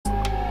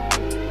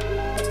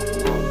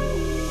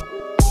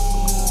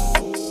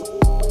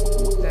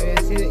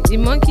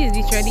monkey is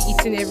literally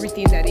eating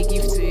everything that they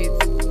give to it.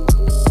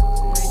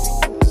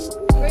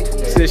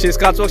 See, she's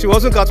catwalk. She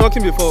wasn't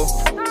catwalking before.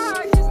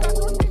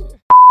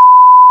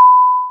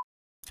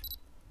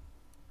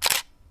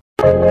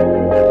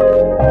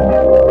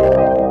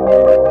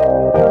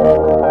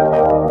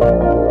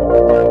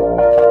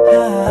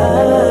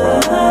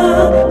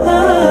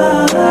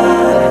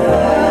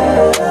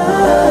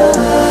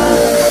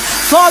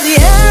 For the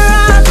air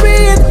I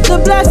breathe, the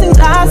blessings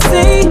I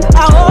see,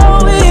 I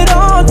owe it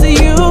all to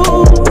you.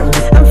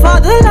 And for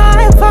the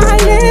life I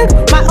live,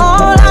 my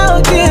all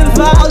I'll give,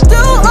 I'll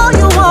do all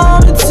you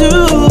want me to.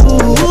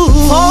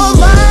 For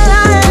my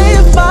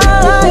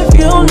life,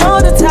 you know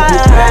the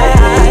time.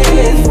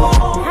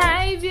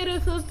 Hi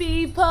beautiful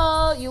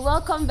people, you're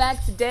welcome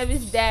back to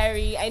Debby's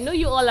Diary. I know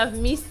you all have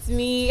missed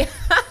me.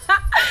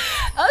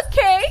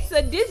 Okay,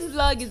 so this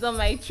vlog is on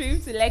my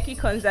trip to Lekki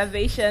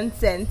Conservation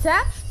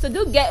Center. So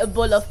do get a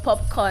bowl of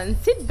popcorn,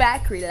 sit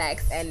back,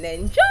 relax, and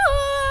enjoy.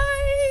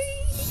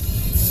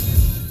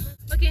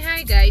 Okay,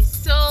 hi guys.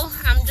 So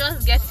I'm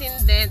just getting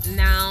there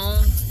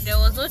now. There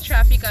was no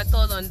traffic at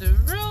all on the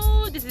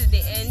road. This is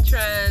the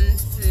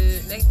entrance to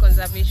Lekki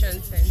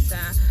Conservation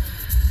Center.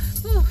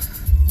 Whew.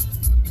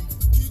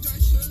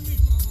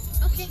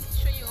 Okay,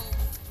 show you all.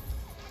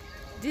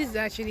 This is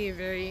actually a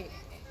very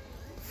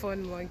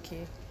fun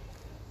monkey.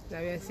 Now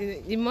we are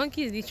seeing the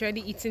monkey is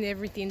literally eating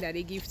everything that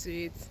they give to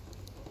it.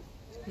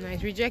 Now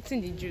it's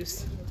rejecting the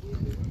juice.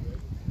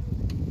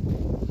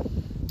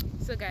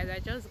 So guys, I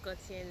just got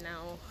here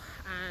now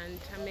and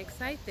I'm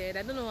excited.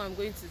 I don't know what I'm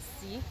going to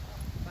see,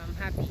 but I'm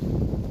happy.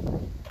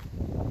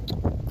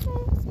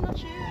 Oh, it's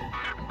much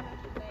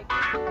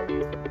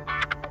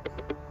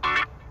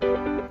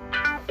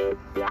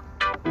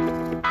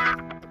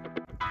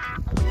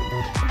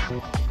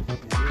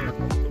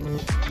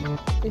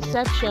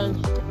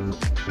reception.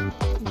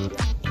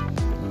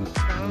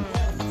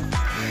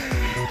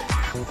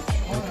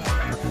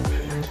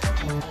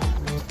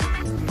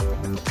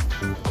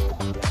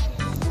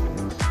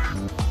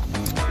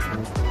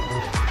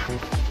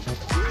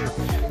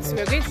 So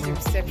we're going to the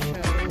reception.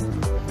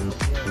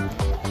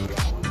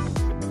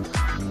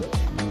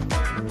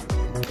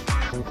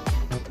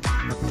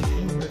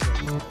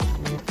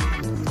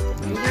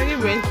 We really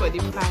went for the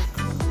park.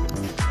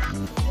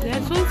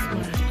 They're so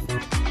smart.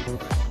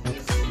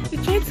 We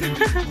tried to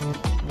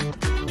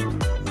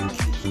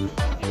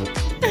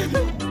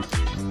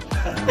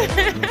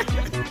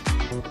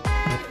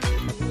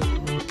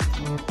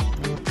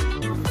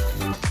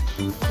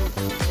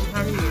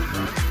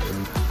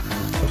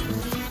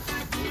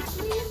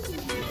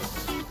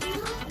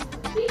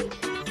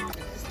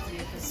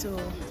So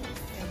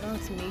I'm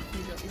about to make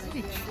use of, is it a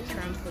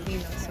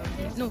trampoline or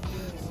something? No,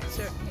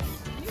 sir.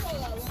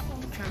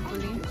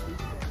 Trampoline,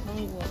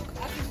 long walk.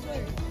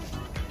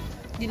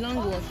 The long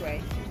walk,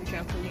 right? The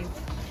trampoline.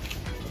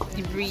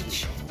 The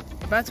bridge.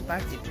 About to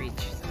pass the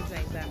bridge, something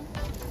like that.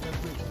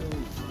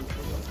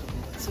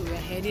 So we're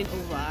heading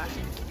over.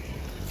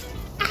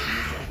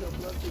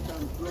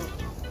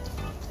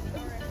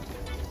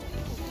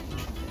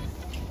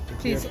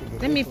 Please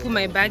let me put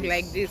my bag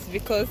like this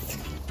because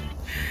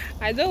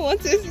I don't want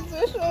a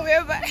situation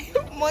whereby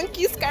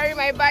monkeys carry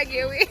my bag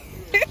away.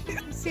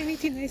 See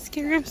anything that's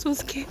scary? I'm so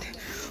scared.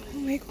 Oh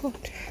my god.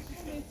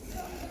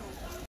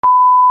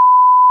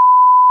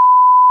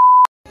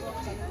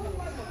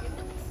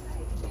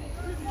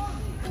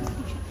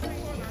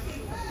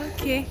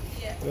 Okay.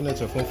 Don't let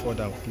your phone fall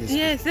down, please.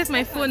 Yes, let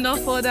my phone not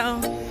fall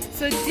down.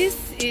 So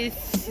this is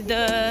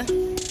the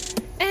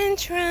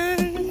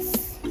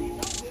entrance.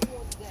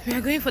 We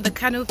are going for the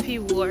canopy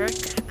walk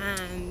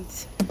and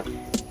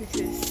this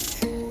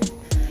is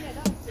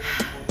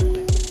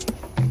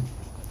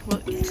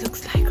what it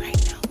looks like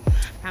right now.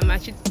 I'm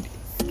actually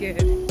scared.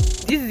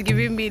 This is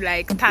giving me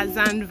like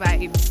Tarzan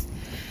vibes.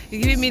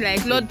 It's giving me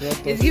like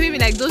it's giving me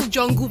like those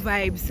jungle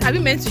vibes. Are we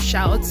meant to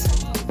shout?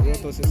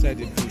 Brought us inside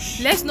the bush.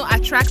 Let's not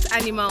attract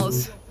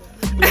animals.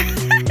 I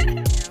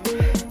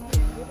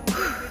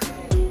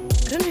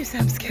don't know if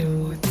I'm scared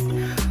or what,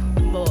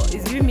 but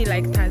it's giving me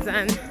like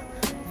Tarzan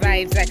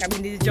vibes, like I'm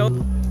in this job,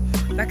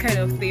 that kind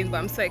of thing. But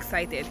I'm so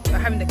excited for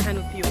having the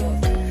canopy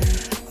walk.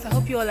 So I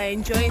hope you all are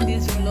enjoying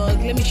this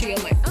vlog. Let me show you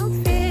my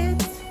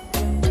outfit.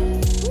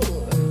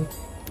 Ooh.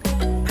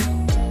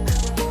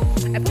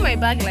 I put my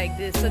bag like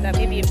this so that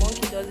maybe a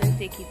monkey doesn't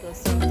take it or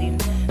something.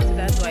 So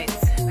that's why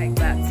it's like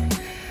that.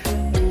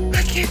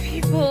 Okay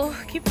people,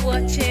 keep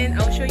watching.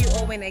 I'll show you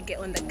all when I get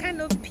on the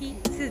canopy.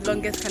 This is the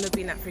longest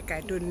canopy in Africa,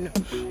 I don't know,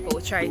 but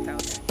we'll try it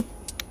out.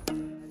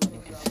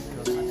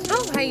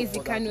 How high is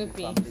the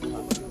canopy?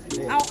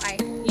 How high?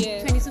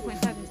 Yeah,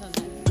 22.5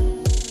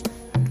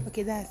 meters.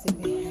 Okay, that's a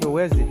bit. So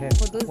where's the head?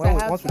 For those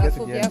that have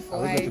phobia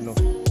for heights. I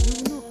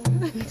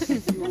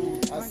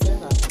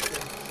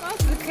want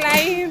to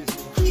climb.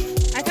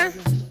 I can't.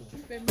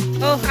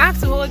 Oh, I have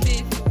to hold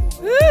this.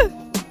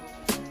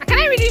 Can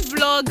I really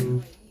vlog?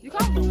 You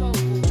can't vlog.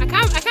 I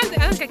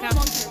don't think I can.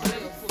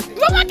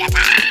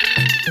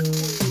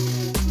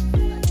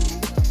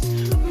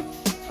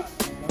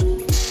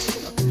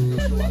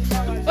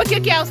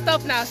 Okay, I'll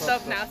stop now.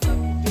 Stop.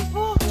 Oh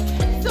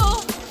So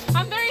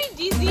I'm very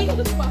dizzy. I did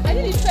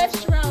the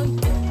first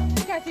round.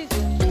 Look at it.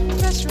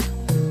 First round.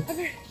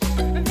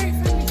 I'm very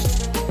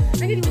famished.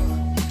 I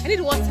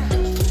need water.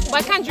 But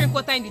I can't drink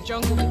water in the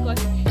jungle because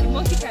the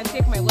monkey can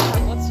take my water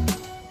bottle.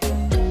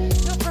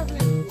 No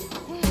problem.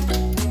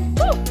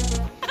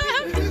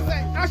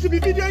 I should be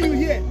videoing you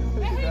here.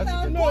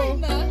 No,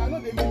 I'm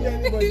not videoing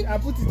anybody. I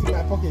put it in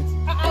my pocket.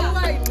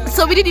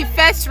 So we did the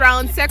first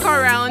round, second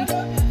round.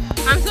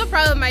 I'm so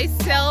proud of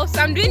myself.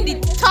 So I'm doing the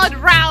third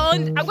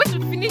round. I'm going to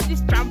finish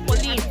this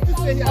trampoline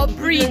or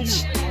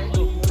bridge.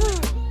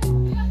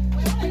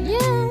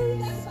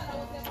 Yes.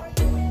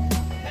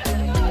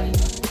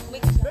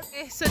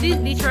 Okay, so this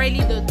is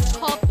literally the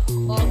top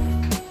of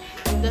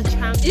the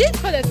trampoline. Is it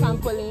called a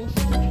trampoline?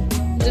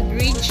 The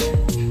bridge.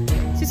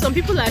 See, some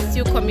people are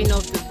still coming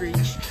off the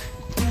bridge.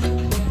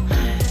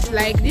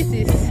 Like, this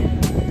is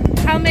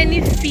how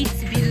many feet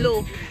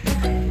below?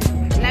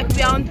 Like,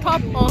 we are on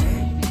top of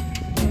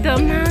the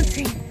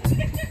mountain.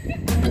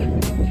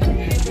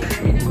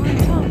 On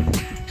top.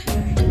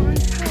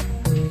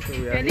 So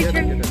we are here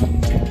together.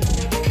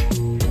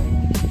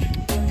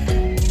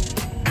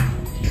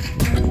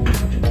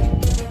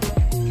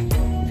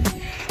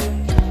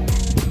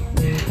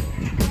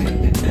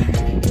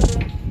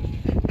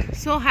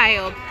 So high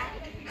up.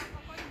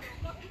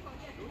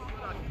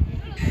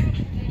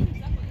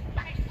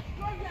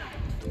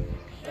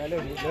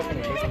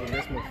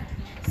 Let's move.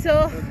 So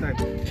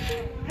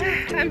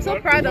I'm so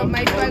proud of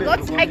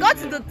myself. I got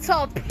to the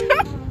top.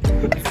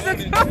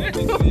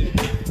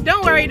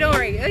 Don't worry.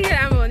 Okay,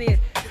 I'm on it.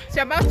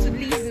 So I'm about to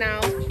leave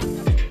now.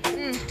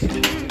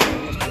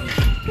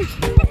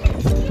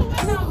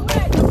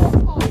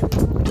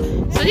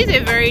 So this is a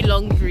very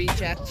long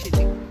bridge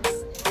actually.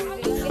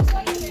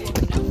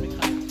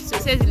 So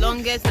it says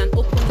longest and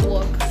open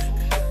walk.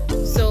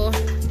 So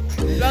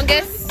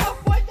longest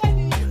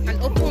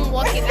and open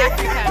walk in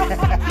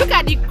Africa. Look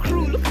at the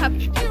crew. Look at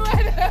people.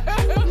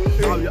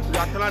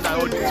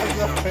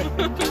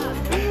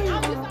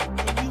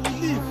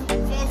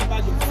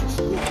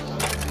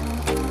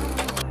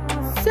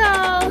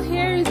 So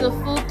here is a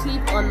full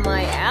clip on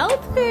my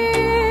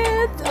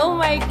outfit. Oh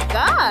my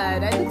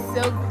god, I look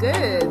so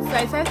good. So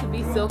I tried to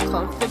be so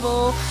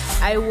comfortable.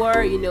 I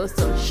wore,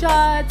 some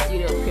shorts,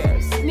 pair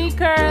of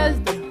sneakers,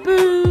 the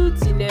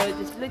boots,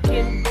 just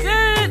looking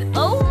good.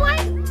 Oh my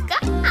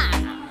god.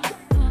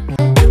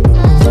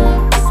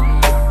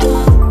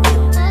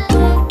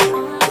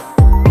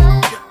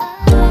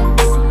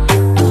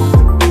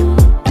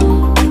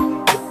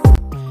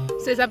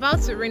 So it's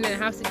about to rain and I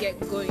have to get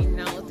going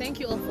now. Thank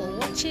you all for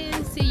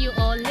watching. See you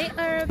all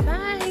later.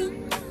 Bye.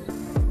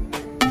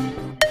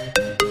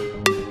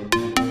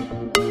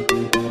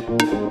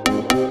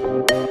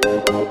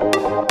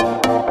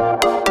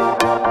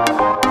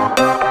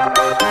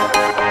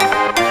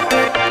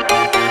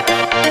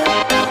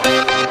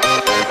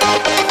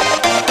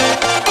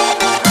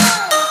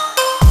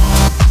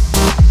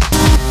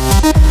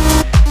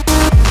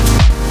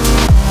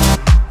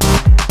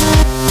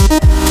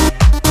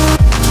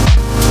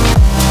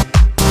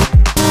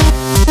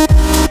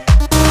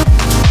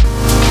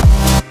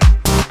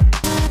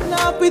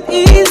 With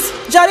ease,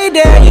 jolly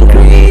there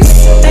increase.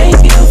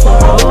 Thank you for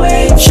all